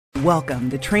Welcome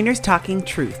to Trainers Talking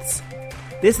Truths.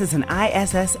 This is an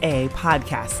ISSA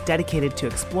podcast dedicated to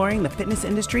exploring the fitness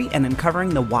industry and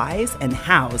uncovering the whys and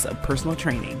hows of personal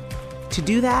training. To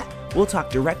do that, we'll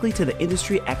talk directly to the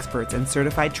industry experts and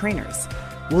certified trainers.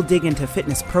 We'll dig into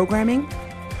fitness programming,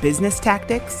 business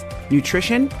tactics,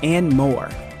 nutrition, and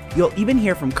more. You'll even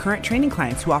hear from current training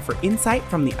clients who offer insight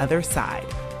from the other side.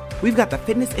 We've got the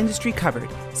fitness industry covered,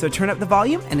 so turn up the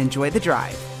volume and enjoy the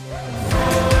drive.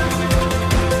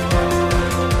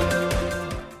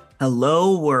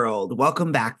 Hello, world.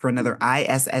 Welcome back for another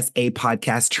ISSA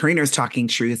podcast, Trainers Talking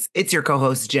Truths. It's your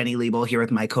co-host, Jenny Liebel, here with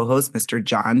my co-host, Mr.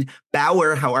 John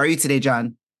Bauer. How are you today,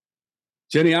 John?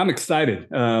 Jenny, I'm excited.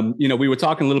 We were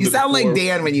talking a little bit. You sound before. like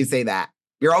Dan when you say that.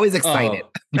 You're always excited.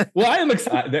 Well, I am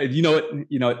excited.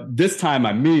 This time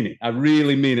I mean it. I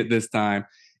really mean it this time.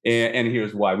 And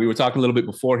here's why. We were talking a little bit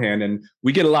beforehand, and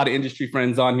we get a lot of industry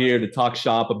friends on here to talk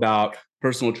shop about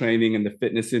personal training in the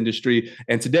fitness industry.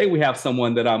 And today we have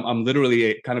someone that I'm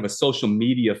literally kind of a social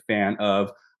media fan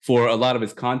of for a lot of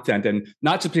his content. And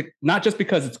not just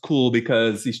because it's cool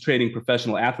because he's training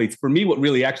professional athletes. For me, what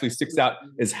really actually sticks out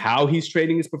is how he's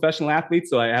training his professional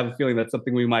athletes. So I have a feeling that's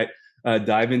something we might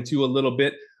dive into a little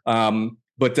bit.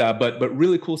 But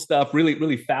really cool stuff, really,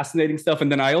 really fascinating stuff.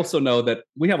 And then I also know that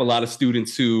we have a lot of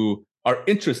students who are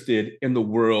interested in the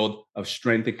world of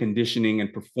strength and conditioning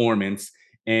and performance.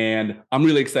 And I'm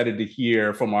really excited to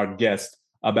hear from our guest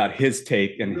about his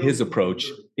take and his approach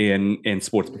in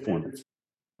sports performance.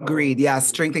 Agreed. Yeah.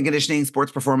 Strength and conditioning,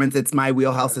 sports performance. It's my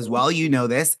wheelhouse as well. You know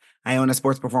this. I own a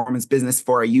sports performance business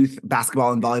for youth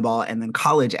basketball and volleyball and then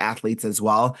college athletes as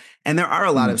well. And there are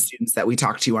a lot of students that we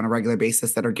talk to on a regular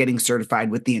basis that are getting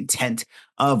certified with the intent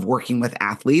of working with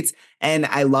athletes. And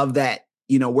I love that,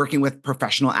 working with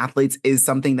professional athletes is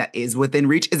something that is within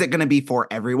reach. Is it going to be for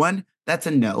everyone? That's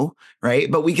a no,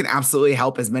 right? But we can absolutely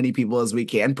help as many people as we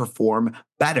can perform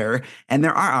better. And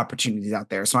there are opportunities out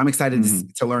there. So I'm excited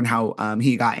to learn how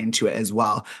he got into it as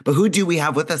well. But who do we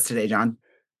have with us today, John?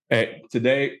 Hey,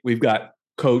 today we've got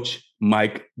Coach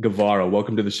Mike Guevara.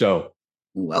 Welcome to the show.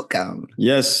 Welcome.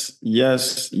 Yes.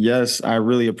 I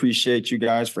really appreciate you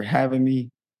guys for having me.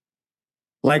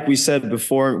 Like we said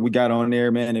before we got on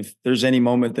there, man, if there's any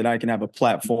moment that I can have a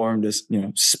platform to,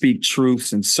 speak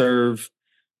truths and serve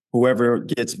whoever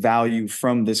gets value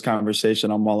from this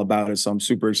conversation, I'm all about it. So I'm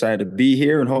super excited to be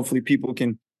here, and hopefully people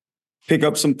can pick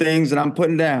up some things that I'm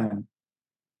putting down.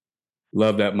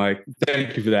 Love that, Mike.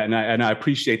 Thank you for that. And I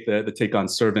appreciate the take on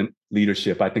servant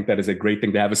leadership. I think that is a great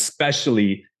thing to have,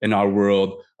 especially in our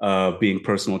world of being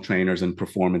personal trainers and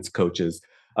performance coaches.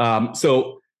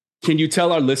 So can you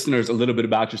tell our listeners a little bit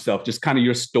about yourself, just kind of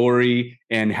your story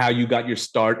and how you got your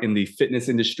start in the fitness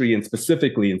industry and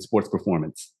specifically in sports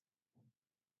performance?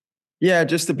 Yeah,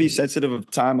 just to be sensitive of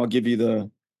time, I'll give you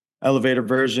the elevator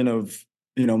version of,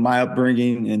 my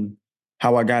upbringing and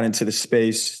how I got into the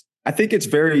space. I think it's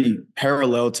very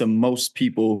parallel to most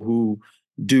people who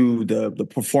do the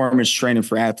performance training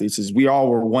for athletes. Is we all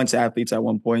were once athletes at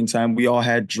one point in time. We all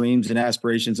had dreams and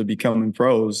aspirations of becoming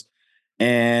pros,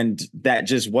 and that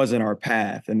just wasn't our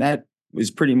path. And that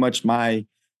was pretty much my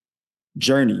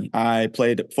journey. I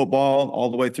played football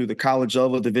all the way through the college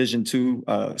level, Division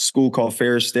II, school called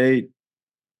Ferris State,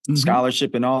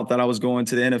 scholarship and all. Thought I was going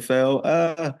to the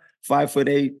NFL.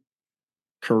 5'8",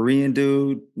 Korean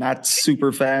dude, not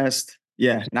super fast.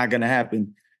 Yeah, not gonna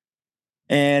happen.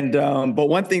 And but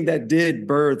one thing that did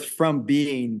birth from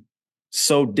being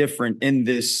so different in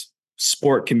this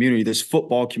sport community, this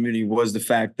football community, was the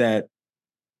fact that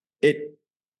it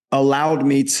allowed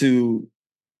me to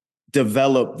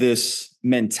develop this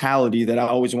mentality that I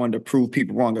always wanted to prove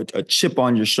people wrong, a chip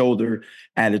on your shoulder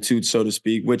attitude, so to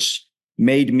speak, which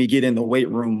made me get in the weight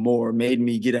room more, made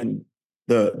me get on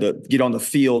the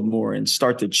field more and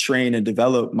start to train and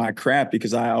develop my craft,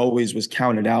 because I always was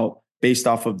counted out based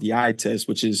off of the eye test,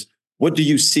 which is, what do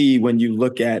you see when you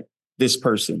look at this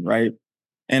person, right?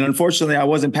 And unfortunately, I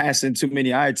wasn't passing too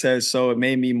many eye tests, so it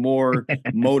made me more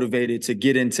motivated to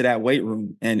get into that weight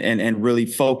room and really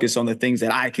focus on the things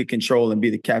that I could control and be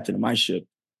the captain of my ship.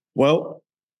 Well,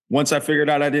 once I figured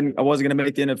out I wasn't going to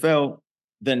make the NFL,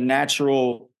 the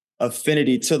natural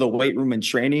affinity to the weight room and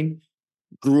training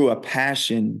grew a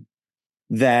passion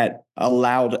that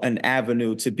allowed an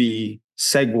avenue to be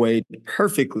segued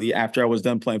perfectly after I was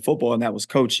done playing football, and that was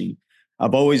coaching.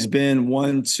 I've always been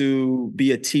one to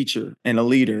be a teacher and a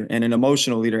leader, and an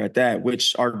emotional leader at that,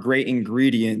 which are great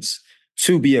ingredients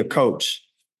to be a coach.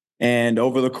 And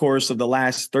over the course of the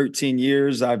last 13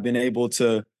 years, I've been able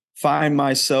to find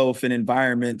myself in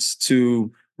environments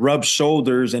to rub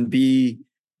shoulders and be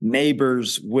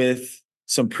neighbors with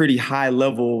some pretty high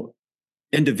level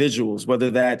individuals, whether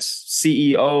that's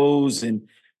CEOs and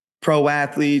pro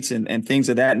athletes and things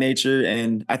of that nature.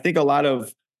 And I think a lot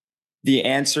of the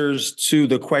answers to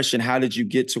the question, how did you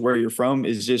get to where you're from,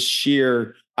 is just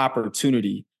sheer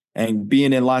opportunity. And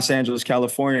being in Los Angeles,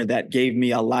 California, that gave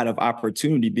me a lot of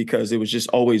opportunity because it was just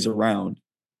always around.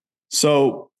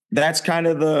 So that's kind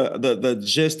of the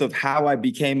gist of how I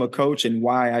became a coach and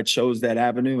why I chose that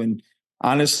avenue. And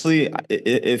honestly,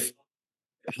 if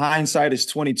hindsight is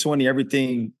 2020,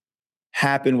 everything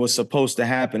happened was supposed to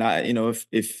happen.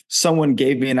 If someone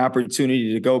gave me an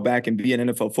opportunity to go back and be an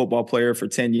NFL football player for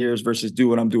 10 years versus do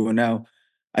what I'm doing now,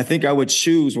 I think I would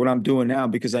choose what I'm doing now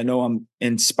because I know I'm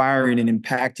inspiring and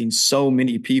impacting so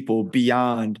many people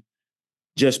beyond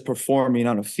just performing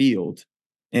on a field.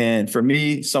 And for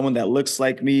me, someone that looks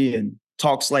like me and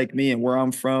talks like me and where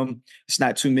I'm from, it's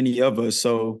not too many of us.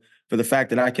 So for the fact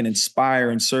that I can inspire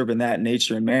and serve in that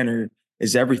nature and manner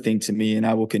is everything to me. And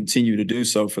I will continue to do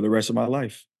so for the rest of my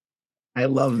life. I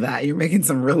love that. You're making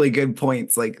some really good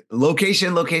points. Like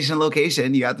location, location,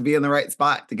 location. You have to be in the right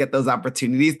spot to get those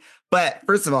opportunities. But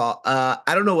first of all, I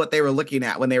don't know what they were looking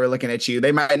at when they were looking at you.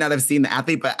 They might not have seen the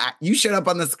athlete, but you showed up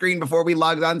on the screen before we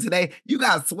logged on today. You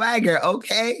got swagger,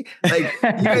 okay? Like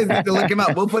you guys need to look him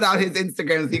up. We'll put out his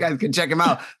Instagram so you guys can check him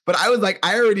out. But I was like,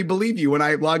 I already believe you when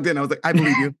I logged in. I was like, I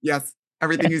believe you. Yes.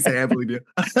 Everything you say, I believe you.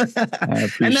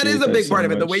 And that is a big part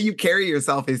of it. The way you carry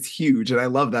yourself is huge. And I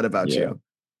love that about you.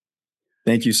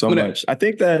 Thank you so much. I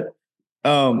think that,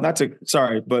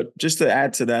 but just to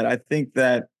add to that, I think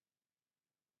that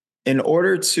in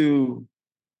order to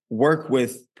work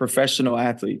with professional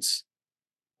athletes,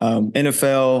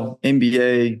 NFL,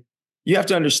 NBA, you have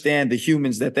to understand the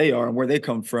humans that they are and where they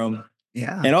come from.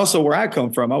 Yeah. And also where I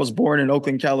come from. I was born in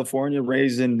Oakland, California,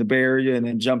 raised in the Bay Area, and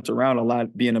then jumped around a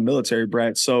lot being a military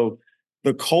brat. So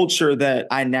the culture that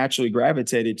I naturally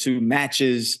gravitated to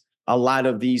matches a lot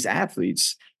of these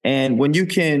athletes. And when you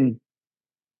can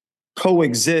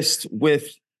coexist with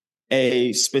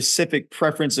a specific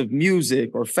preference of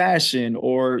music or fashion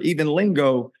or even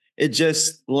lingo, it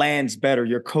just lands better.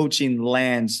 Your coaching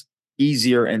lands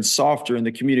easier and softer, and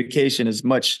the communication is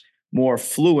much more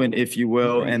fluent, if you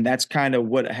will. And that's kind of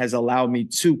what has allowed me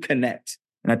to connect.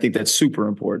 And I think that's super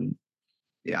important.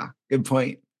 Yeah, good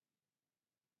point.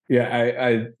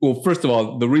 Yeah, well, first of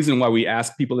all, the reason why we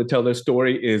ask people to tell their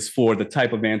story is for the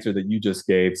type of answer that you just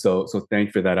gave. So thank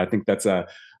you for that. I think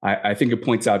I think it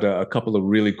points out a couple of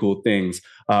really cool things.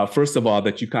 First of all,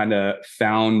 that you kind of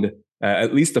found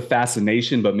at least a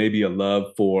fascination, but maybe a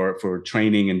love for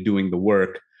training and doing the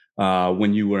work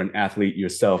when you were an athlete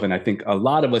yourself. And I think a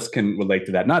lot of us can relate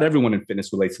to that. Not everyone in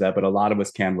fitness relates to that, but a lot of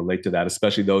us can relate to that,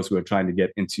 especially those who are trying to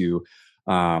get into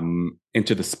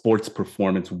the sports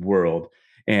performance world.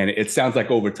 And it sounds like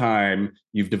over time,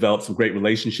 you've developed some great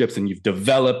relationships and you've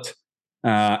developed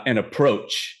an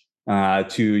approach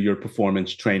to your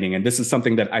performance training. And this is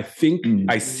something that I think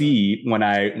I see when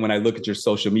I look at your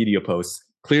social media posts.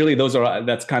 Clearly,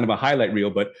 that's kind of a highlight reel,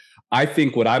 but I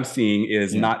think what I'm seeing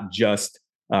is not just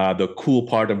the cool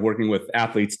part of working with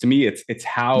athletes. To me, it's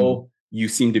how you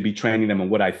seem to be training them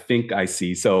and what I think I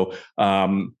see. So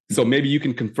maybe you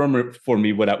can confirm it for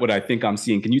me what I think I'm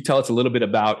seeing. Can you tell us a little bit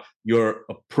about your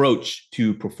approach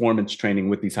to performance training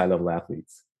with these high-level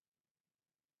athletes?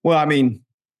 Well, I mean,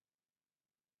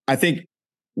 I think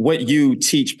what you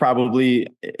teach probably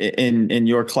in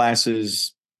your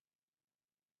classes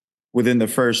within the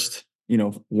first,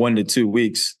 1 to 2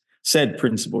 weeks, said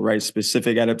principle, right?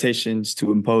 Specific adaptations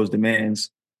to impose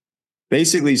demands,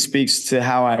 basically speaks to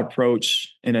how I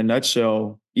approach, in a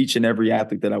nutshell, each and every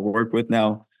athlete that I work with.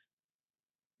 Now,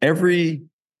 every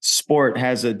sport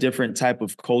has a different type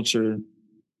of culture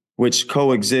which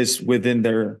coexists within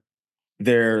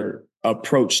their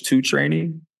approach to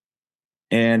training.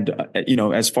 And,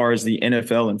 as far as the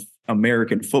NFL and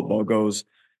American football goes,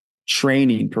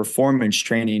 performance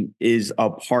training is a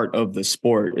part of the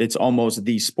sport. It's almost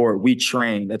the sport. We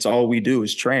train. That's all we do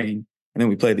is train. And then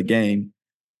we play the game.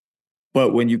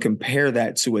 But when you compare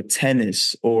that to a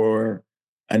tennis or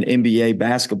an NBA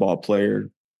basketball player,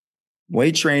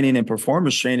 weight training and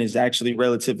performance training is actually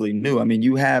relatively new. I mean,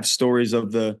 you have stories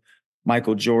of the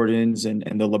Michael Jordans and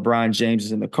the LeBron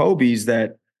Jameses and the Kobes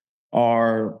that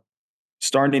are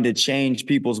starting to change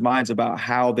people's minds about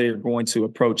how they're going to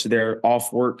approach their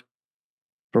off-work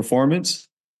performance,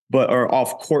 or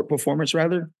off-court performance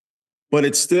rather. But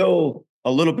it's still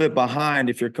a little bit behind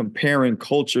if you're comparing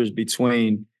cultures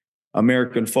between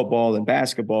American football and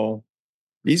basketball.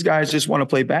 These guys just want to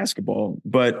play basketball,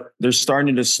 but they're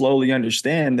starting to slowly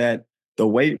understand that the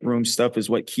weight room stuff is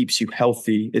what keeps you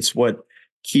healthy. It's what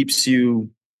keeps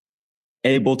you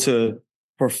able to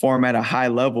perform at a high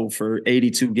level for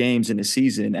 82 games in a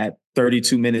season at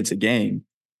 32 minutes a game.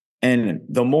 And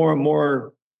the more and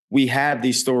more we have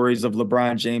these stories of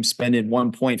LeBron James spending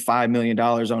 $1.5 million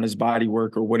on his body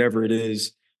work or whatever it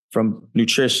is, from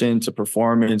nutrition to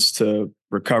performance to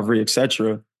recovery, et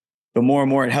cetera, the more and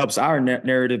more it helps our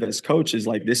narrative as coaches.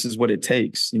 Like, this is what it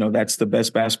takes. You know, that's the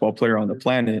best basketball player on the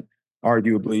planet,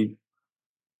 arguably,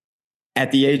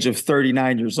 at the age of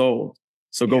 39 years old.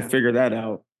 So go figure that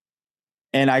out.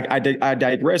 And I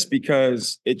digress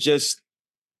because it just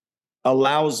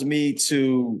allows me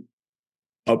to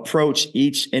approach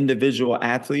each individual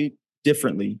athlete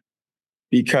differently.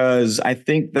 Because I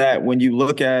think that when you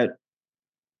look at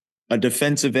a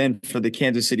defensive end for the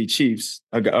Kansas City Chiefs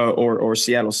or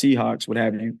Seattle Seahawks, what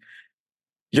have you,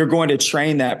 you're going to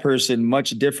train that person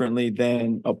much differently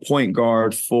than a point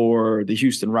guard for the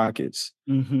Houston Rockets.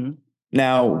 Mm-hmm.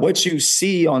 Now, what you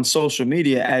see on social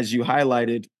media, as you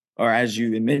highlighted, or as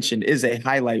you mentioned, is a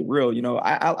highlight reel. You know,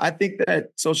 I think that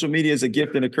social media is a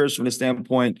gift and a curse from the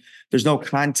standpoint, there's no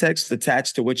context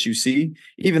attached to what you see.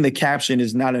 Even the caption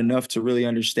is not enough to really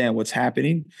understand what's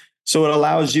happening. So it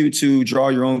allows you to draw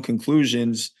your own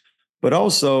conclusions, but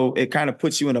also it kind of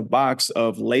puts you in a box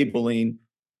of labeling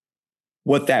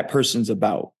what that person's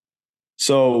about.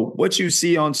 So what you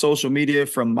see on social media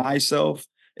from myself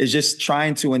is just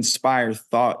trying to inspire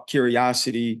thought,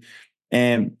 curiosity,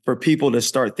 and for people to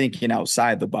start thinking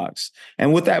outside the box.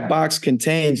 And what that box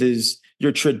contains is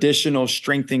your traditional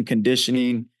strength and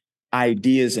conditioning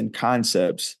ideas and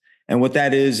concepts. And what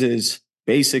that is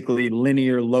basically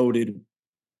linear loaded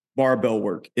barbell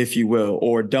work, if you will,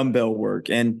 or dumbbell work.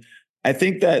 And I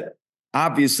think that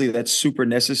obviously that's super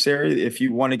necessary. If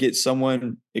you want to get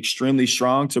someone extremely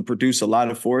strong to produce a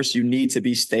lot of force, you need to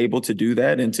be stable to do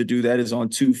that. And to do that is on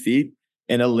 2 feet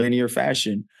in a linear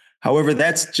fashion. However,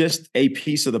 that's just a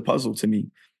piece of the puzzle to me.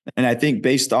 And I think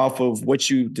based off of what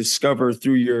you discover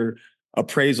through your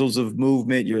appraisals of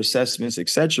movement, your assessments, et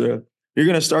cetera, you're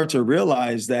going to start to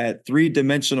realize that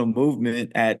 3-dimensional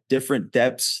movement at different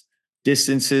depths,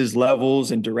 distances,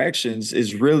 levels, and directions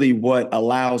is really what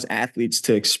allows athletes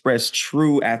to express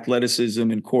true athleticism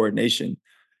and coordination.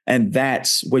 And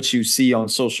that's what you see on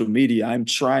social media. I'm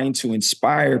trying to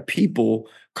inspire people,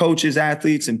 coaches,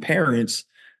 athletes, and parents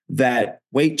that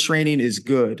weight training is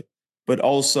good, but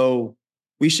also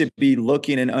we should be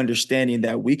looking and understanding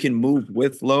that we can move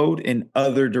with load in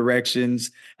other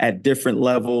directions at different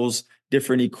levels,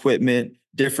 different equipment,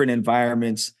 different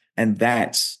environments. And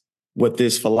that's what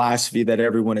this philosophy that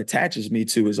everyone attaches me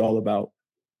to is all about.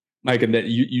 Mike, and that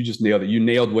you just nailed it. You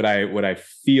nailed what I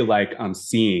feel like I'm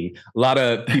seeing. A lot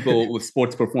of people with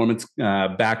sports performance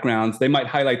backgrounds, they might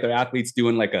highlight their athletes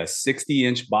doing like a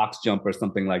 60-inch box jump or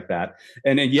something like that.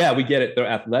 And then, yeah, we get it. They're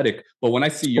athletic. But when I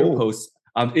see your posts,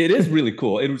 it is really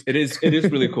cool. It is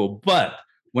really cool. But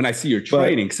when I see your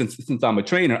training, since I'm a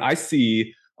trainer, I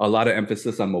see a lot of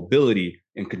emphasis on mobility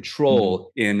and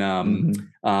control in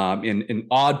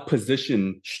odd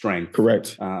position strength.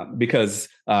 Correct. Because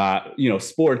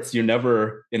sports, you're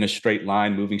never in a straight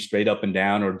line, moving straight up and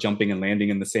down or jumping and landing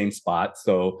in the same spot.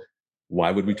 So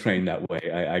why would we train that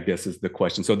way? I guess is the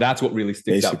question. So that's what really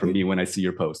sticks out for me when I see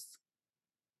your posts.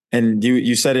 And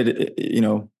you said it,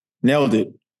 nailed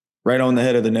it right on the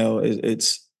head of the nail.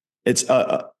 It's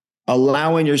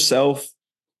allowing yourself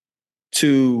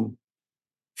to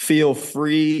feel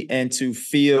free and to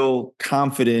feel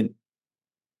confident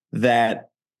that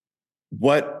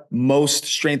what most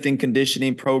strength and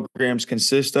conditioning programs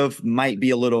consist of might be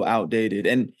a little outdated.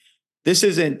 And this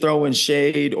isn't throwing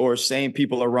shade or saying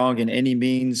people are wrong in any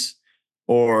means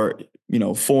or,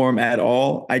 form at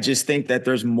all. I just think that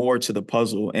there's more to the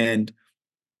puzzle. And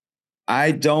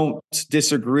I don't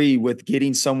disagree with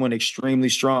getting someone extremely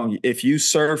strong. If you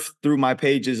surf through my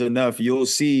pages enough, you'll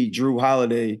see Drew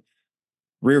Holiday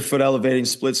rear foot elevating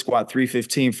split squat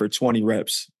 315 for 20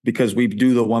 reps because we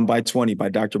do the 1x20 by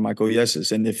Dr. Michael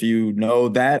Yesus. And if you know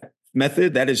that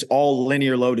method, that is all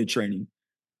linear loaded training.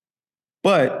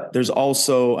 But there's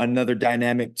also another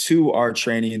dynamic to our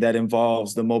training that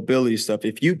involves the mobility stuff.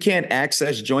 If you can't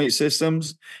access joint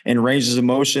systems and ranges of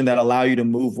motion that allow you to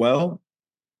move well,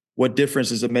 what difference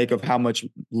does it make of how much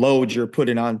load you're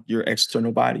putting on your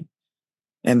external body?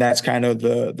 And that's kind of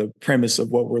the premise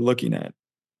of what we're looking at.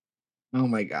 Oh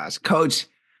my gosh, Coach,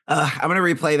 I'm going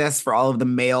to replay this for all of the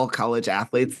male college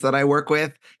athletes that I work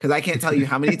with, because I can't tell you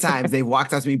how many times they've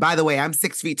walked up to me. By the way, I'm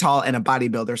 6 feet tall and a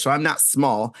bodybuilder, so I'm not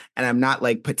small and I'm not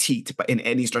like petite in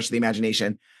any stretch of the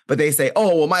imagination. But they say,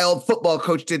 oh, well, my old football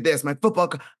coach did this. I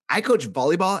coach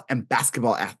volleyball and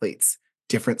basketball athletes.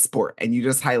 different sport. And you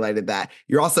just highlighted that.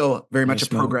 You're also very much a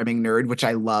programming nerd, which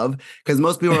I love, because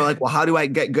most people are like, well, how do I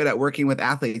get good at working with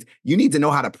athletes? You need to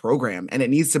know how to program, and it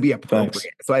needs to be appropriate.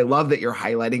 Thanks. So I love that you're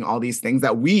highlighting all these things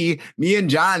that me and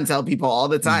John tell people all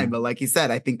the time. But like you said,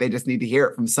 I think they just need to hear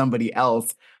it from somebody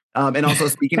else. And also,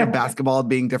 speaking of basketball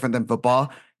being different than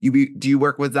football, do you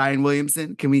work with Zion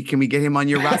Williamson? Can we get him on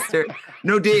your roster?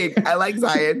 No dig. I like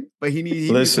Zion, but he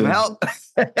needs some help.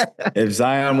 If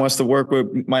Zion wants to work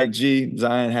with Mike G,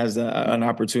 Zion has an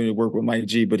opportunity to work with Mike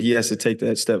G, but he has to take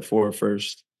that step forward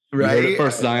first. Right. You heard it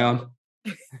first, Zion.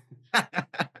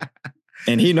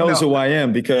 And he knows who I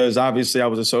am, because obviously I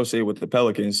was associated with the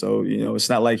Pelicans. So, it's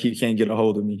not like he can't get a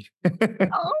hold of me.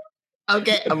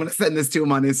 Okay, I'm gonna send this to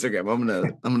him on Instagram.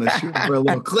 I'm gonna shoot for a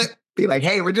little clip. Be like,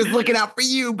 hey, we're just looking out for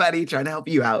you, buddy, trying to help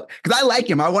you out. Because I like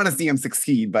him. I want to see him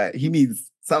succeed, but he needs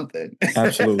something.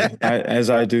 Absolutely. As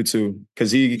I do too.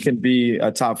 Because he can be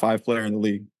a top 5 player in the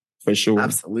league for sure.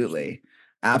 Absolutely.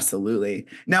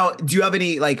 Now, do you have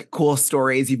any cool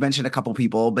stories? You've mentioned a couple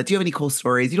people, but do you have any cool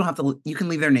stories? You don't have to, you can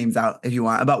leave their names out if you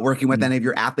want, about working with any of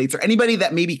your athletes or anybody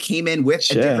that maybe came in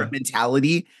with a different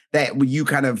mentality that you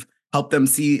kind of help them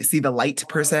see the light,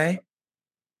 per se?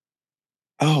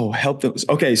 Oh, help them.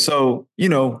 Okay. So,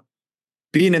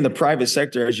 being in the private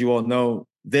sector, as you all know,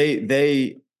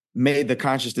 they made the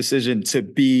conscious decision to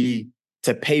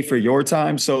pay for your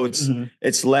time. So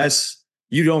it's less,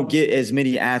 you don't get as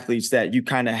many athletes that you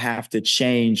kind of have to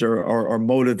change or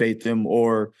motivate them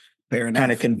or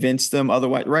kind of convince them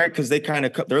otherwise, right? Because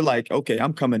they're like, okay,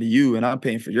 I'm coming to you and I'm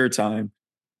paying for your time.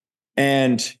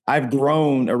 And I've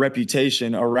grown a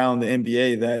reputation around the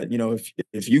NBA that,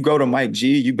 if you go to Mike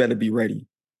G, you better be ready.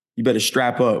 You better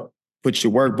strap up, put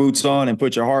your work boots on and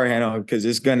put your hard hat on, because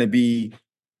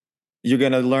you're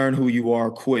going to learn who you are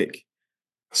quick.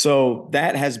 So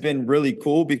that has been really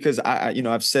cool, because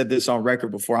I've said this on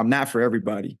record before. I'm not for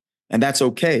everybody, and that's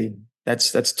okay.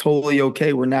 That's totally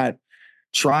okay. We're not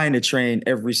trying to train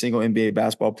every single NBA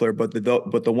basketball player, but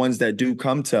the ones that do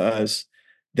come to us,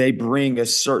 they bring a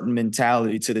certain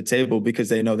mentality to the table because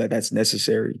they know that that's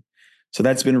necessary. So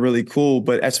that's been really cool.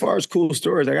 But as far as cool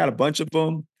stories, I got a bunch of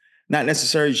them, not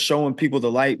necessarily showing people the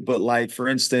light, but for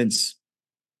instance,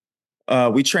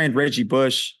 we trained Reggie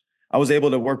Bush. I was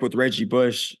able to work with Reggie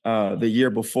Bush the year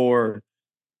before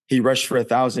he rushed for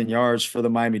 1,000 yards for the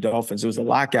Miami Dolphins. It was a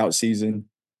lockout season.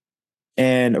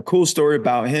 And a cool story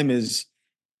about him is,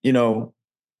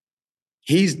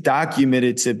 he's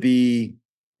documented to be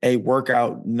a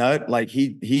workout nut. Like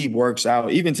he works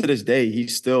out. Even to this day,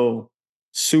 he's still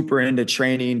super into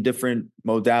training, different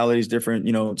modalities,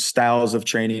 different, styles of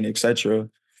training, etc.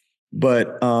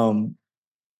 But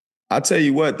I'll tell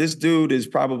you what, this dude is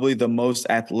probably the most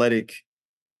athletic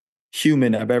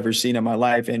human I've ever seen in my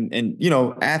life. And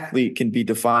athlete can be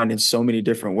defined in so many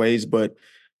different ways, but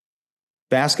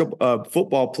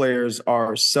football players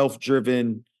are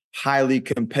self-driven, highly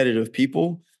competitive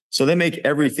people. So they make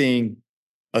everything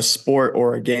a sport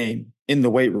or a game in the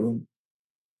weight room.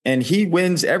 And he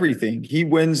wins everything. He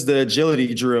wins the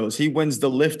agility drills. He wins the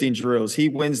lifting drills. He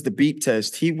wins the beep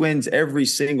test. He wins every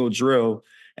single drill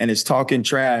and is talking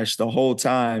trash the whole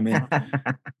time. And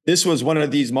this was one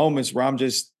of these moments where I'm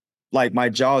just like, my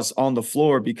jaw's on the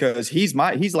floor, because he's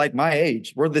like my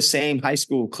age. We're the same high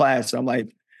school class. I'm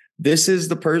like, this is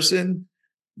the person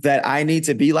that I need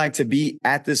to be like to be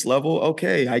at this level.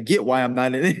 Okay, I get why I'm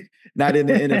not in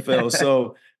the NFL.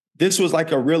 So this was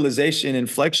like a realization,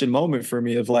 inflection moment for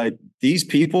me of like, these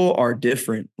people are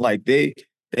different. Like they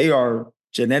are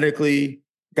genetically,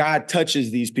 God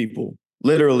touches these people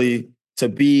literally to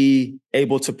be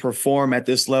able to perform at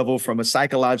this level from a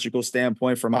psychological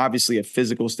standpoint, from obviously a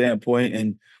physical standpoint.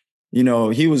 And,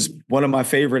 he was one of my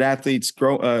favorite athletes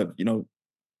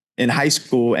in high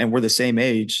school, and we're the same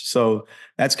age. So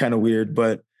that's kind of weird,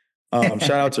 but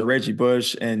shout out to Reggie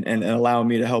Bush and allowing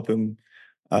me to help him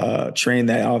train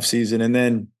that offseason. And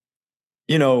then,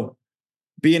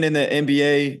 being in the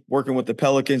NBA, working with the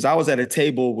Pelicans, I was at a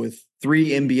table with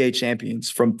 3 NBA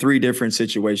champions from 3 different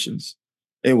situations.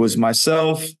 It was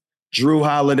myself, Drew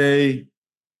Holiday,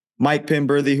 Mike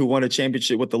Penberthy, who won a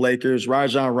championship with the Lakers,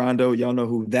 Rajon Rondo, y'all know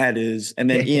who that is, and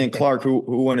then Ian Clark, who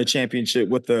won a championship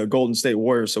with the Golden State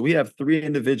Warriors. So we have 3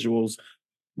 individuals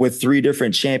with 3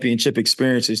 different championship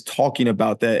experiences talking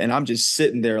about that. And I'm just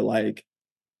sitting there like,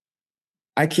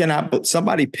 I cannot, but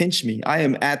somebody pinch me. I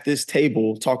am at this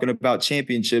table talking about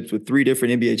championships with 3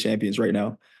 different NBA champions right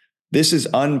now. This is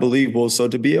unbelievable. So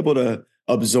to be able to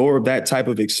absorb that type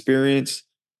of experience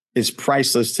is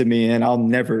priceless to me. And I'll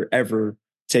never, ever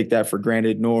take that for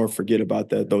granted, nor forget about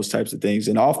those types of things,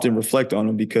 and often reflect on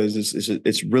them, because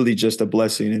it's really just a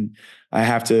blessing. And I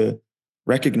have to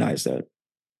recognize that.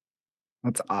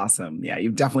 That's awesome. Yeah,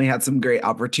 you've definitely had some great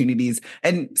opportunities.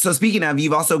 And so speaking of,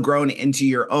 you've also grown into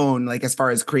your own, like as far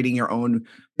as creating your own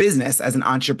business as an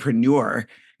entrepreneur.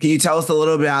 Can you tell us a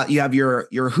little bit about, you have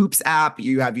your Hoops app,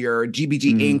 you have your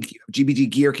GBG Inc., you have GBG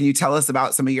Gear. Can you tell us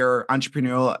about some of your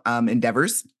entrepreneurial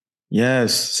endeavors?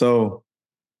 Yes. So,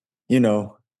 you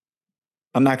know,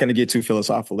 I'm not going to get too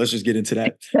philosophical. Let's just get into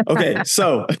that. Okay.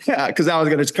 So, because I was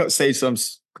going to say something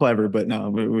clever, but no,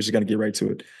 we're just going to get right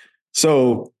to it.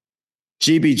 So,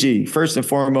 GBG, first and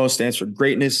foremost, stands for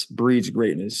greatness breeds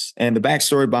greatness. And the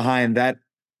backstory behind that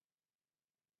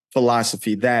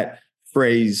philosophy, that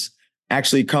phrase,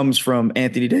 actually comes from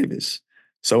Anthony Davis.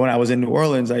 So when I was in New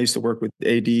Orleans, I used to work with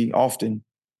AD often.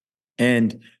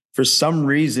 And for some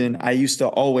reason, I used to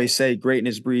always say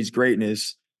greatness breeds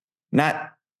greatness,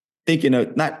 not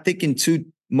not thinking too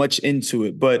much into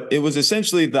it, but it was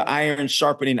essentially the iron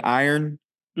sharpening iron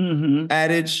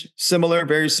adage, similar,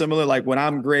 very similar. Like when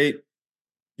I'm great,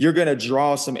 you're going to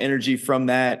draw some energy from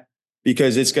that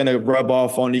because it's going to rub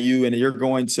off onto you and you're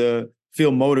going to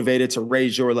feel motivated to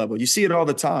raise your level. You see it all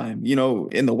the time, you know,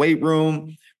 in the weight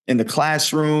room, in the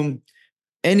classroom,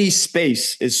 any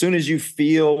space. As soon as you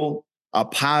feel a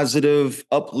positive,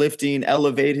 uplifting,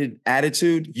 elevated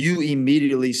attitude, you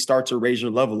immediately start to raise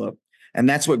your level up. And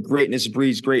that's what greatness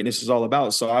breeds greatness is all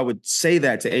about. So I would say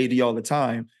that to AD all the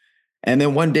time. And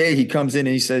then one day he comes in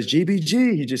and he says,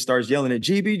 GBG. He just starts yelling at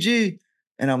GBG.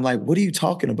 And I'm like, what are you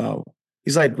talking about?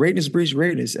 He's like, greatness breeds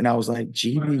greatness. And I was like,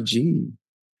 GBG.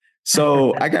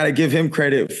 So I got to give him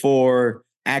credit for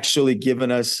actually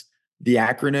giving us the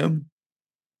acronym.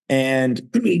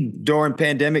 And during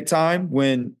pandemic time,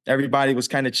 when everybody was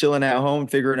kind of chilling at home,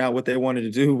 figuring out what they wanted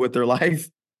to do with their life,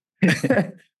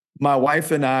 my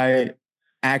wife and I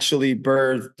actually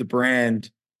birthed the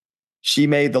brand. She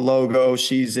made the logo.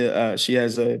 She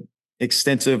has a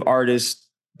extensive artist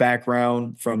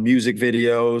background from music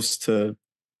videos to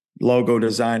logo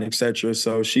design, etc.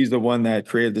 So she's the one that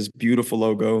created this beautiful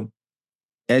logo.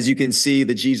 As you can see,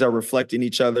 the G's are reflecting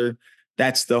each other.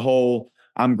 That's the whole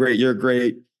I'm great, you're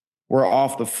great. We're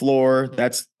off the floor.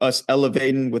 That's us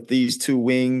elevating with these two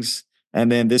wings.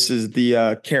 And then this is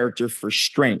the character for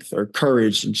strength or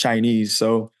courage in Chinese.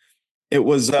 So it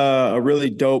was a really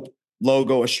dope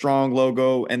logo, a strong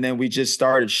logo. And then we just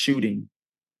started shooting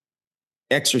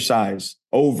exercise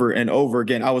over and over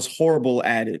again. I was horrible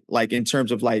at it, like in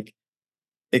terms of like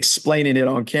explaining it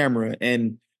on camera.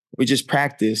 And we just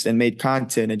practiced and made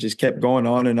content and just kept going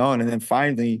on and on. And then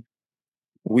finally,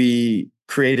 we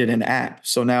created an app.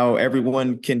 So now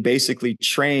everyone can basically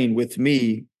train with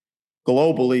me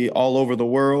globally all over the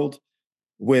world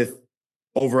with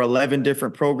over 11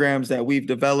 different programs that we've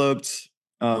developed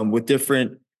with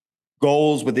different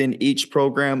goals within each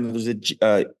program. There's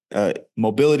a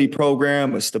mobility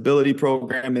program, a stability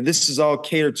program, and this is all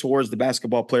catered towards the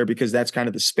basketball player because that's kind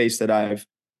of the space that I've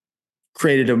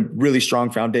created a really strong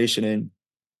foundation in.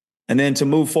 And then to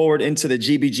move forward into the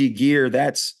GBG gear,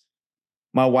 that's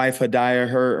my wife Hadaya,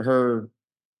 her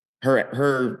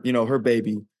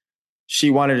baby. She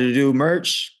wanted to do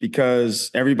merch because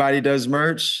everybody does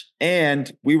merch, and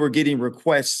we were getting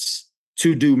requests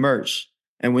to do merch.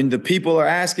 And when the people are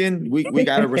asking, we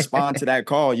got to respond to that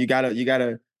call. You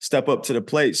gotta step up to the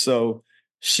plate. So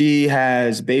she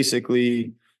has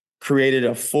basically created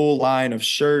a full line of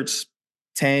shirts,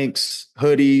 tanks,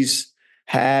 hoodies,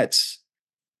 hats,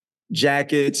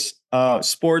 jackets,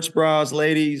 sports bras,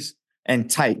 ladies,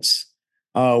 and tights,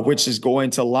 which is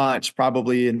going to launch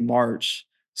probably in March.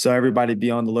 So everybody be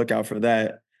on the lookout for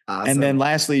that. Awesome. And then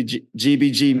lastly,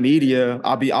 GBG Media.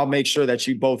 I'll make sure that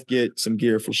you both get some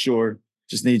gear for sure.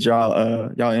 Just need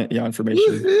y'all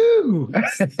information.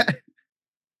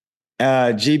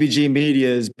 GBG Media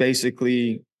is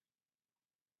basically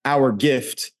our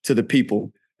gift to the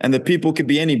people. And the people could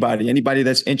be anybody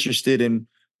that's interested in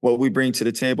what we bring to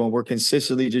the table. And we're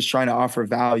consistently just trying to offer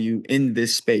value in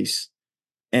this space.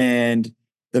 And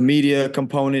the media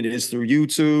component is through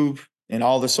YouTube and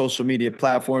all the social media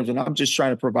platforms. And I'm just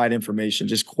trying to provide information,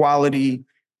 just quality,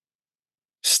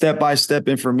 step-by-step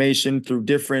information through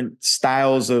different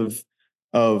styles of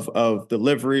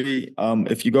delivery.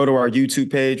 If you go to our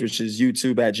YouTube page, which is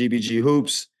YouTube at GBG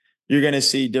Hoops, you're going to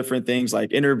see different things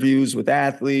like interviews with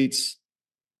athletes,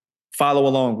 follow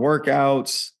along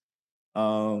workouts,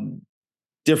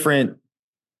 different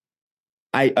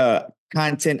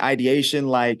content ideation,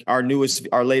 like our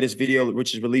latest video,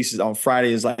 which is releases on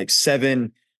Friday, is like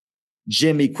 7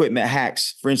 gym equipment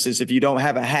hacks. For instance, if you don't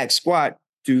have a hack squat,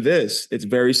 do this. It's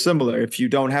very similar. If you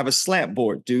don't have a slant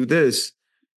board, do this.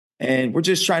 And we're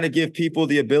just trying to give people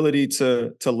the ability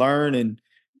to learn and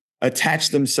attach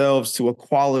themselves to a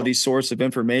quality source of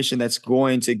information that's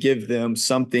going to give them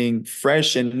something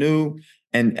fresh and new.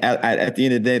 And at the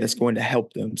end of the day, that's going to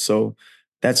help them. So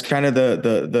that's kind of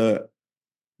the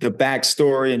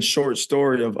backstory and short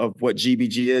story of what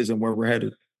GBG is and where we're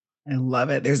headed. I love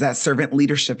it. There's that servant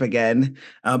leadership again.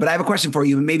 But I have a question for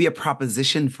you, and maybe a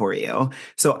proposition for you.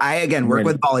 So I, again, work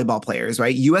with volleyball players,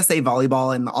 right? USA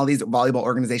Volleyball and all these volleyball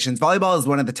organizations. Volleyball is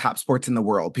one of the top sports in the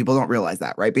world. People don't realize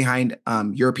that, right? Behind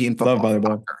European football. Love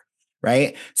volleyball. Soccer,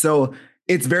 right? So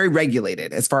it's very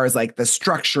regulated as far as like the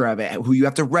structure of it, who you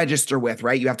have to register with,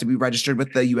 right? You have to be registered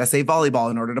with the USA Volleyball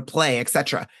in order to play,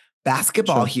 etc.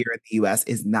 Basketball here in the US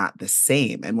is not the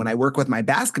same. And when I work with my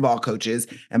basketball coaches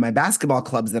and my basketball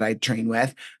clubs that I train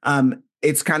with,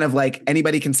 it's kind of like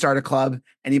anybody can start a club,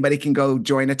 anybody can go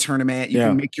join a tournament, you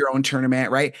can make your own tournament,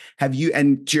 right?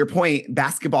 And to your point,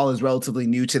 basketball is relatively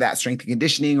new to that strength and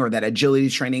conditioning or that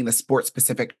agility training, the sport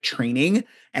specific training.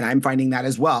 And I'm finding that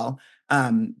as well.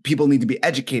 People need to be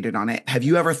educated on it. Have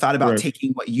you ever thought about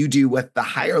taking what you do with the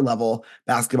higher level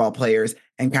basketball players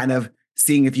and kind of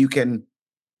seeing if you can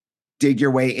dig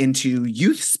your way into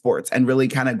youth sports and really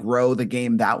kind of grow the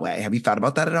game that way? Have you thought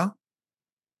about that at all?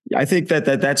 I think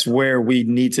that's where we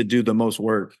need to do the most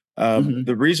work.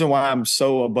 The reason why I'm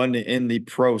so abundant in the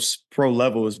pro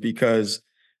level is because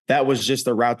that was just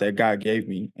the route that God gave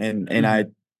me, and I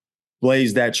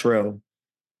blazed that trail.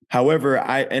 However,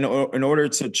 in order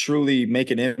to truly make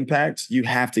an impact, you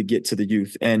have to get to the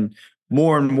youth, and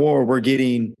more we're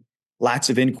getting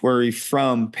lots of inquiry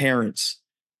from parents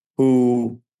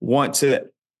who want to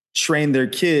train their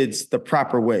kids the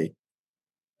proper way.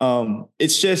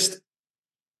 It's just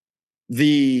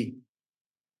the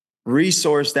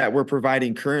resource that we're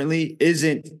providing currently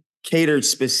isn't catered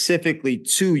specifically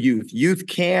to youth. Youth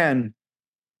can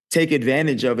take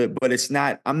advantage of it, but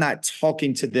I'm not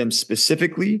talking to them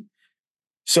specifically.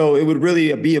 So it would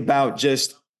really be about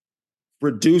just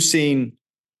reducing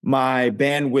my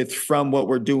bandwidth from what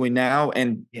we're doing now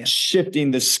and shifting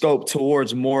the scope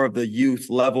towards more of the youth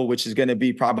level, which is going to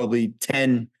be probably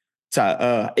 10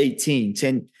 to 18.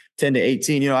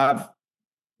 You know, I've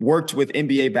worked with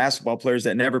NBA basketball players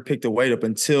that never picked a weight up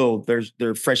until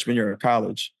their freshman year of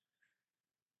college.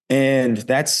 And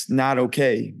that's not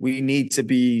okay. We need to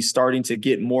be starting to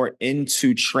get more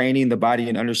into training the body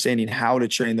and understanding how to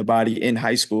train the body in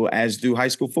high school, as do high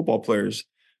school football players,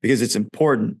 because it's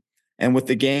important. And with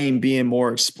the game being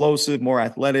more explosive, more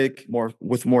athletic,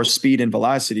 with more speed and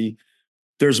velocity,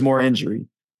 there's more injury.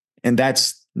 And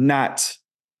that's not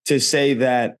to say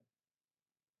that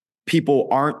people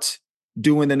aren't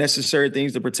doing the necessary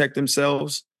things to protect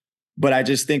themselves, but I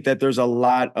just think that there's a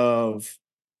lot of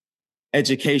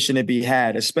education to be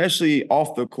had, especially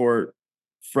off the court,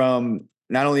 from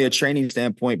not only a training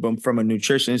standpoint, but from a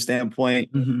nutrition standpoint,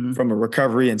 from a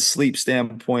recovery and sleep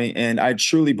standpoint. And I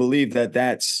truly believe that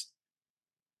that's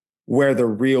where the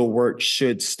real work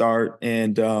should start.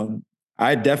 And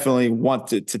I definitely want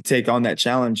to take on that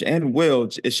challenge and will.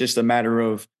 It's just a matter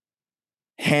of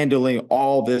handling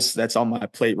all this that's on my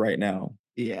plate right now.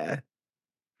 Yeah,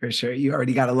 for sure. You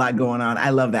already got a lot going on. I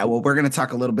love that. Well, we're going to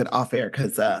talk a little bit off air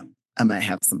because I might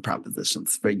have some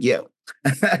propositions for you.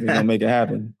 We're going to make it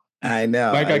happen. I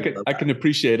know. Mike, I can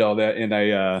appreciate all that. And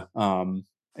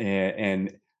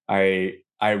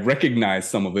I recognize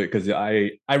some of it because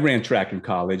I ran track in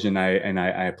college and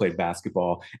I played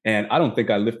basketball. And I don't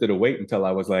think I lifted a weight until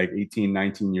I was like 18,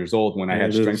 19 years old when I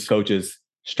had strength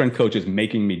coaches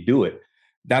making me do it.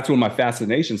 That's when my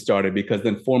fascination started, because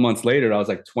then 4 months later, I was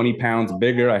like 20 pounds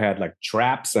bigger. I had like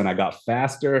traps and I got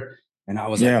faster. And I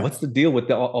was like, what's the deal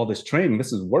with all this training?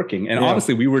 This is working. And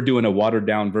obviously we were doing a watered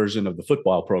down version of the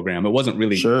football program. It wasn't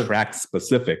really track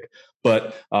specific,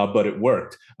 but it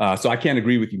worked. So I can't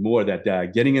agree with you more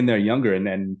that getting in there younger and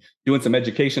then doing some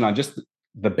education on just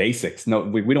the basics. No,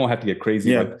 we don't have to get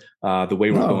crazy with the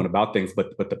way we're going about things,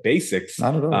 but the basics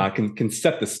can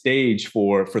set the stage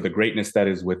for the greatness that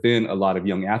is within a lot of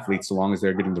young athletes, so long as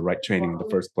they're getting the right training in the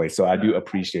first place. So I do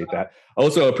appreciate that. I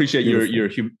also appreciate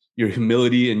your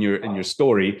humility and your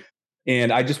story.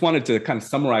 And I just wanted to kind of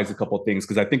summarize a couple of things,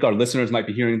 because I think our listeners might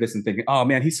be hearing this and thinking, oh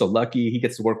man, he's so lucky. He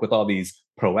gets to work with all these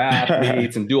pro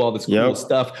athletes and do all this cool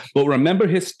stuff. But remember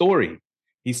his story.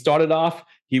 He started off,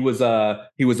 he was a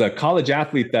college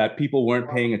athlete that people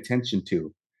weren't paying attention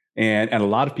to. And a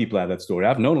lot of people have that story.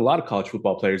 I've known a lot of college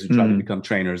football players who tried to become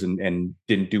trainers and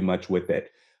didn't do much with it.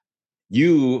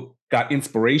 You got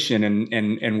inspiration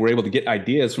and were able to get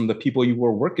ideas from the people you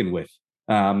were working with.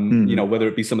 Whether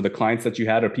it be some of the clients that you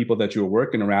had or people that you were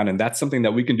working around. And that's something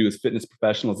that we can do as fitness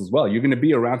professionals as well. You're going to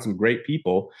be around some great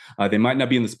people. They might not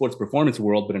be in the sports performance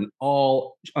world, but in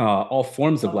all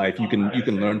forms of life, you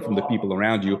can learn from the people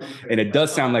around you. And it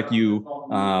does sound like you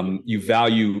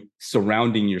value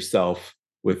surrounding yourself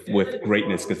with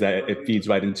greatness, because it feeds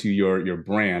right into your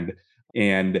brand.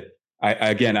 And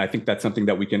I think that's something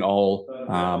that we can all,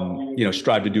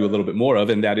 strive to do a little bit more of.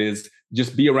 And that is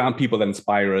just be around people that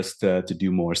inspire us to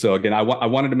do more. So again, I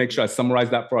wanted to make sure I summarize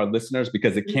that for our listeners,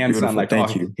 because it can sound like,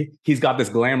 he's got this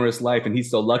glamorous life and he's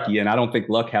so lucky. And I don't think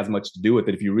luck has much to do with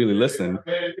it. If you really listen,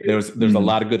 there's a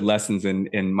lot of good lessons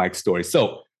in Mike's story.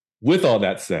 So with all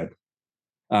that said,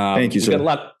 thank you, sir.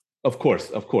 Of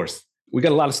course. We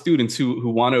got a lot of students who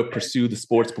want to pursue the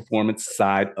sports performance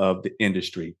side of the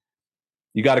industry.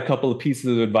 You got a couple of pieces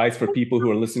of advice for people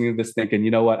who are listening to this thinking,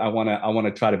 you know what, I want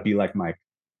to try to be like Mike.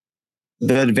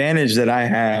 The advantage that I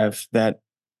have that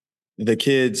the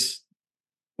kids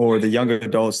or the younger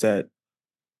adults that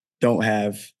don't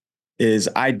have is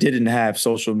I didn't have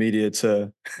social media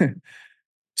to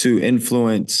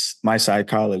influence my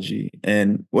psychology.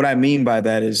 And what I mean by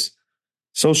that is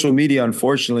social media,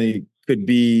 unfortunately, could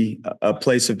be a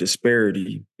place of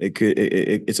disparity.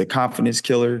 It's a confidence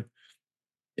killer.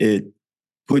 It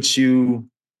puts you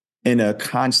in a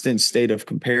constant state of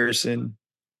comparison.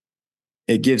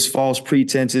 It gives false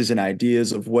pretenses and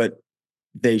ideas of what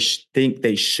they think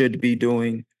they should be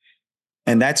doing.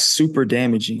 And that's super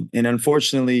damaging. And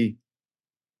unfortunately,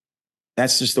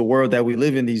 that's just the world that we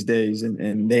live in these days.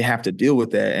 And they have to deal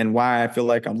with that. And why I feel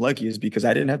like I'm lucky is because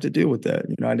I didn't have to deal with that.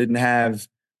 I didn't have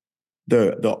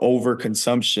the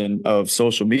overconsumption of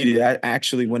social media.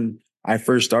 Actually, when I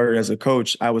first started as a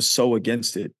coach, I was so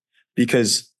against it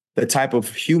because the type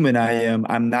of human I am,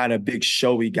 I'm not a big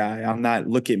showy guy. I'm not,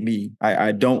 look at me.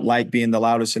 I don't like being the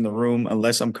loudest in the room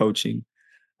unless I'm coaching.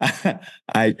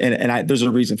 There's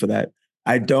a reason for that.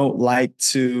 I don't like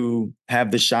to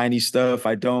have the shiny stuff.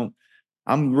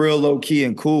 I'm real low key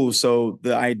and cool. So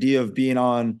the idea of being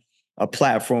on a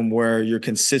platform where you're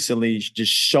consistently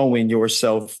just showing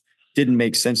yourself didn't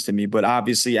make sense to me. But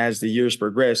obviously, as the years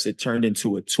progressed, it turned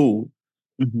into a tool.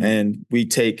 Mm-hmm. And we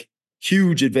take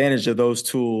huge advantage of those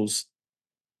tools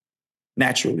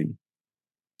naturally.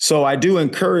 So I do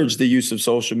encourage the use of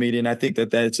social media, and I think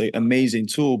that that's an amazing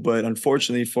tool. But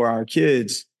unfortunately for our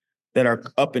kids that are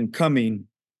up and coming,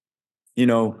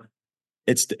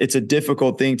 it's a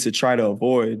difficult thing to try to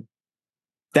avoid.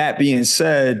 That being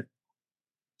said,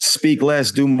 speak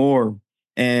less, do more.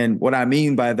 And what I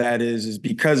mean by that is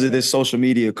because of this social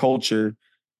media culture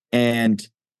and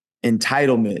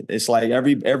entitlement, it's like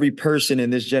every person in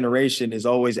this generation is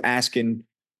always asking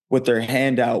with their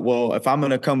hand out, well, if I'm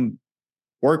going to come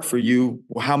work for you,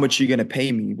 well, how much are you going to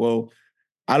pay me? Well,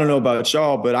 I don't know about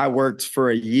y'all, but I worked for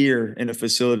a year in a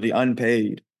facility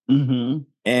unpaid. Mm-hmm.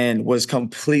 And was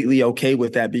completely okay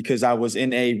with that because I was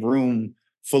in a room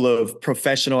full of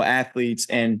professional athletes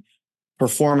and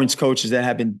performance coaches that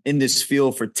have been in this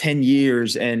field for 10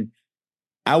 years. And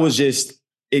I was just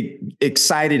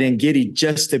excited and giddy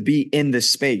just to be in the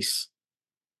space.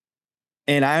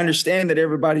 And I understand that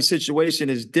everybody's situation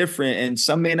is different and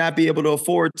some may not be able to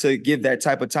afford to give that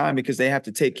type of time because they have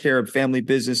to take care of family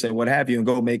business and what have you and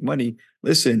go make money.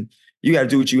 Listen, you got to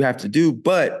do what you have to do.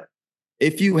 But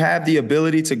if you have the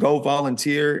ability to go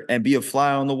volunteer and be a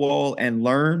fly on the wall and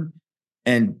learn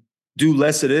and do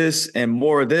less of this and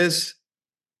more of this,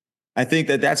 I think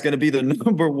that that's going to be the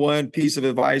number one piece of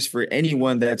advice for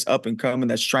anyone that's up and coming,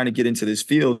 that's trying to get into this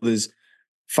field is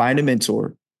find a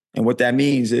mentor. And what that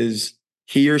means is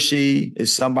he or she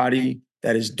is somebody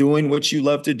that is doing what you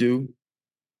love to do,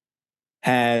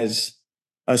 has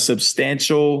a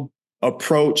substantial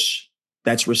approach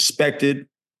that's respected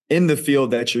in the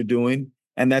field that you're doing,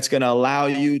 and that's going to allow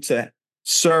you to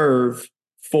serve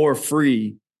for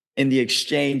free in the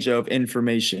exchange of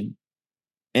information.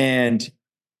 And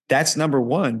that's number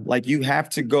one. Like you have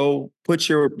to go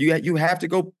you have to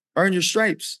go earn your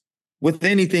stripes with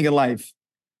anything in life.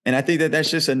 And I think that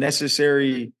that's just a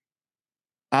necessary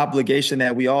obligation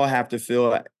that we all have to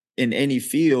feel in any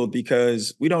field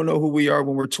because we don't know who we are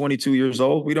when we're 22 years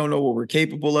old. We don't know what we're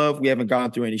capable of. We haven't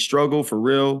gone through any struggle for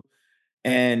real.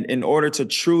 And in order to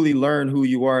truly learn who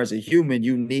you are as a human,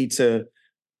 you need to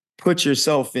put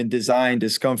yourself in design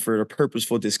discomfort or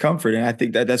purposeful discomfort. And I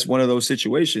think that that's one of those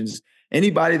situations.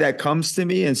 Anybody that comes to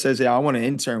me and says, hey, I want to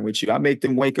intern with you, I make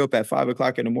them wake up at 5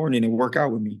 o'clock in the morning and work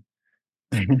out with me.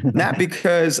 Not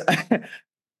because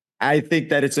I think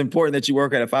that it's important that you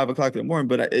work out at 5 o'clock in the morning,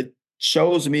 but it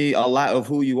shows me a lot of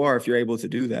who you are if you're able to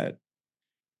do that.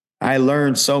 I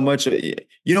learned so much. You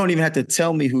don't even have to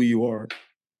tell me who you are.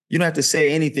 You don't have to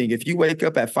say anything. If you wake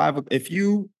up at 5, if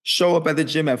you show up at the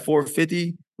gym at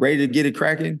 4:50, ready to get it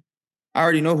cracking, I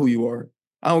already know who you are.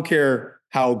 I don't care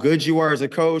how good you are as a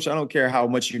coach. I don't care how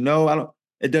much you know.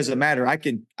 It doesn't matter. I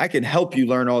can help you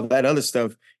learn all that other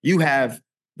stuff. You have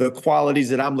the qualities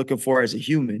that I'm looking for as a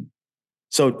human.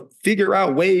 So figure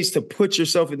out ways to put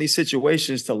yourself in these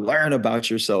situations to learn about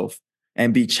yourself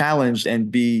and be challenged and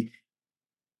be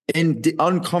in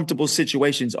uncomfortable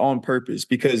situations on purpose,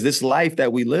 because this life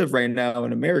that we live right now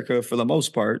in America, for the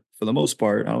most part, I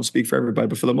don't speak for everybody,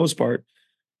 but for the most part,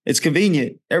 it's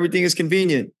convenient. Everything is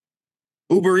convenient.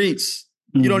 Uber Eats.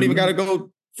 You don't even got to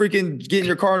go freaking get in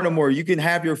your car no more. You can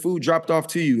have your food dropped off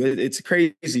to you. It's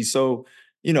crazy. So,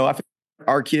 I think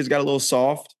our kids got a little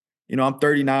soft. I'm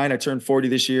 39. I turned 40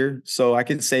 this year. So I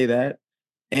can say that.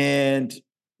 And,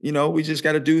 we just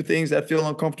got to do things that feel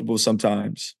uncomfortable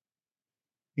sometimes.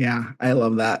 Yeah, I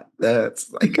love that. That's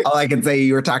like all I can say.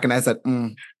 You were talking, I said,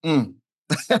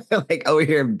 like over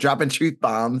here dropping truth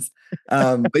bombs.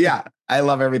 But yeah, I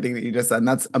love everything that you just said. And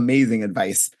that's amazing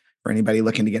advice for anybody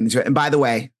looking to get into it. And by the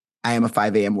way, I am a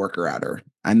 5 a.m. worker outer.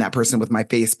 I'm that person with my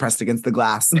face pressed against the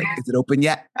glass. Like, is it open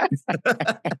yet?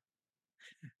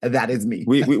 That is me.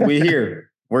 We're here.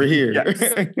 We're here.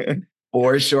 Yes.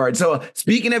 For sure. So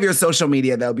speaking of your social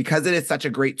media, though, because it is such a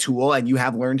great tool and you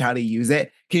have learned how to use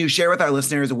it, can you share with our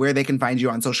listeners where they can find you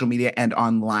on social media and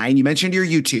online? You mentioned your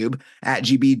YouTube at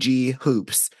GBG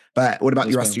Hoops, but what about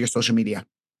the rest of your social media?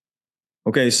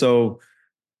 Okay, so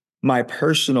my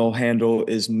personal handle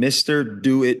is Mr.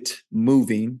 Do It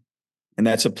Moving, and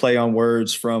that's a play on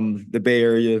words from the Bay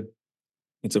Area.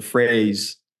 It's a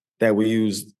phrase that we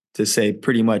use to say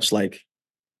pretty much like,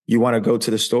 you want to go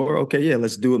to the store? Okay, yeah,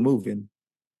 let's do it moving.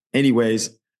 Anyways,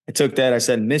 I took that. I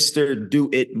said, Mr. Do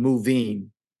It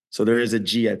Moving. So there is a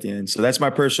G at the end. So that's my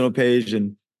personal page.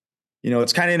 And,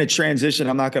 it's kind of in a transition.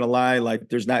 I'm not going to lie. Like,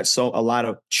 there's not a lot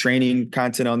of training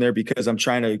content on there because I'm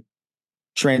trying to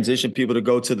transition people to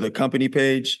go to the company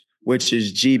page, which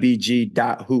is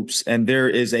gbg.hoops. And there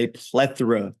is a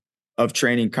plethora of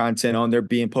training content on there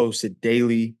being posted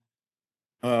daily.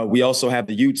 We also have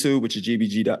the YouTube, which is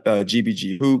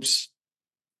GBG Hoops,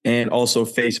 and also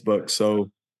Facebook.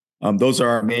 So those are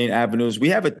our main avenues. We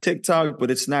have a TikTok, but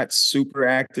it's not super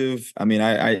active. I mean,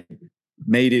 I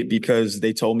made it because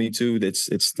they told me to.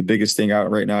 It's the biggest thing out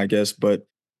right now, I guess. But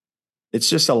it's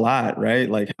just a lot, right?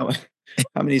 Like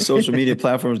how many social media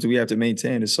platforms do we have to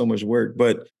maintain? It's so much work.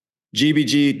 But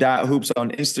gbg.hoops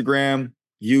on Instagram,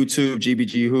 YouTube,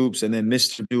 GBG Hoops, and then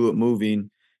Mr. Do It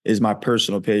Moving is my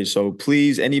personal page. So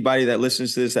please, anybody that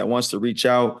listens to this that wants to reach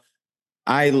out,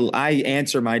 I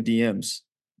answer my DMs.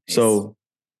 Nice. So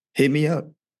hit me up.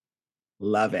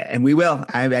 Love it. And we will.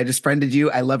 I just friended you.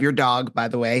 I love your dog, by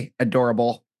the way.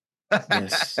 Adorable.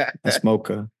 Yes, that's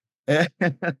Mocha.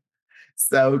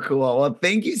 So cool. Well,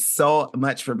 thank you so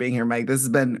much for being here, Mike. This has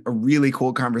been a really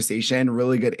cool conversation,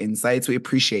 really good insights. We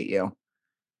appreciate you.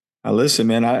 Listen,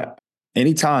 man,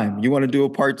 anytime you want to do a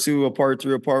part 2, a part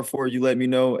 3, a part 4, you let me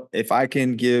know. If I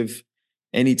can give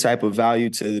any type of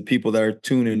value to the people that are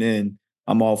tuning in,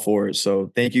 I'm all for it.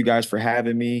 So thank you guys for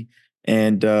having me.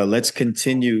 And let's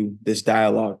continue this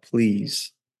dialogue,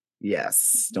 please.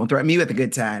 Yes. Don't threaten me with a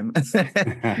good time.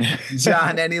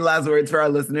 John, any last words for our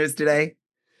listeners today?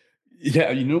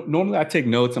 Yeah, normally I take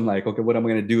notes. I'm like, okay, what I'm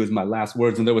going to do is my last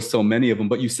words, and there was so many of them.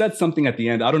 But you said something at the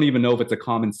end. I don't even know if it's a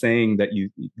common saying that you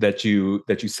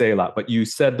say a lot. But you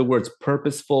said the words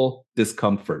purposeful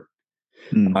discomfort.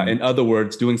 Mm-hmm. In other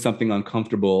words, doing something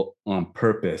uncomfortable on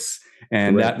purpose,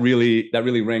 and correct. that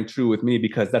really rang true with me,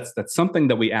 because that's something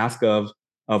that we ask of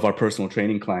our personal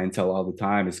training clientele all the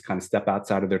time, is kind of step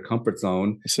outside of their comfort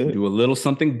zone, do a little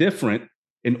something different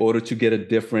in order to get a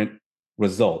different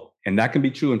result. And that can be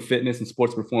true in fitness and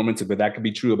sports performance, but that can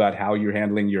be true about how you're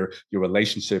handling your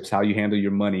relationships, how you handle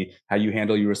your money, how you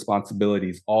handle your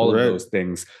responsibilities, all correct. Of those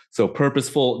things. So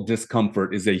purposeful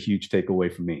discomfort is a huge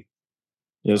takeaway for me.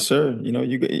 Yes, sir.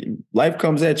 Life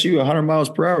comes at you 100 miles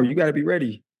per hour. You got to be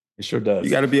ready. It sure does.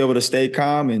 You got to be able to stay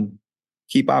calm and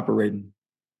keep operating.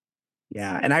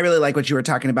 Yeah. And I really like what you were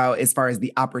talking about as far as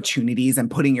the opportunities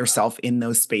and putting yourself in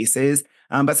those spaces.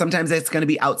 But sometimes it's going to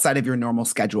be outside of your normal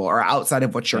schedule or outside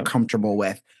of what you're comfortable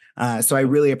with. So I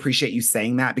really appreciate you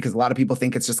saying that, because a lot of people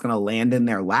think it's just going to land in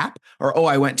their lap, or, oh,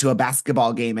 I went to a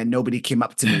basketball game and nobody came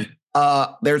up to me.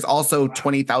 There's also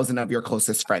 20,000 of your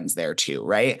closest friends there too,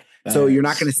 right? Thanks. So you're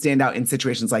not going to stand out in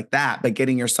situations like that, but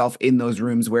getting yourself in those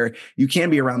rooms where you can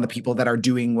be around the people that are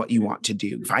doing what you want to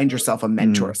do. Find yourself a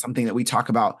mentor, something that we talk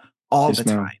about all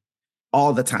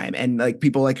the time. And like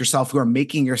people like yourself who are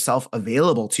making yourself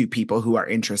available to people who are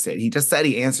interested. He just said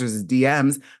he answers his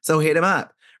DMs, so hit him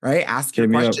up. right? Ask your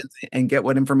questions and get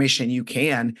what information you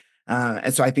can.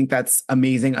 And so I think that's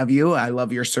amazing of you. I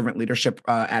love your servant leadership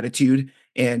attitude.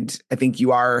 And I think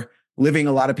you are living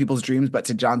a lot of people's dreams. But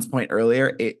to John's point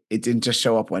earlier, it didn't just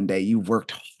show up one day. You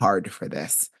worked hard for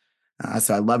this.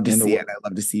 So I love to see it. I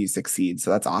love to see you succeed.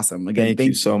 So that's awesome. Again, thank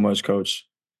you so much, Coach.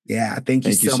 Yeah, thank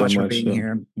you so much for being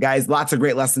here. Guys, lots of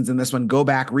great lessons in this one. Go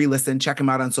back, re-listen, check them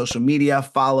out on social media,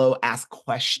 follow, ask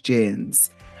questions.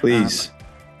 Please.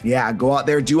 Go out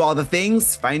there, do all the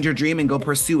things, find your dream and go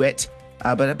pursue it.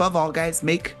 But above all, guys,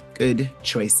 make good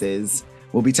choices.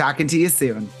 We'll be talking to you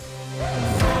soon.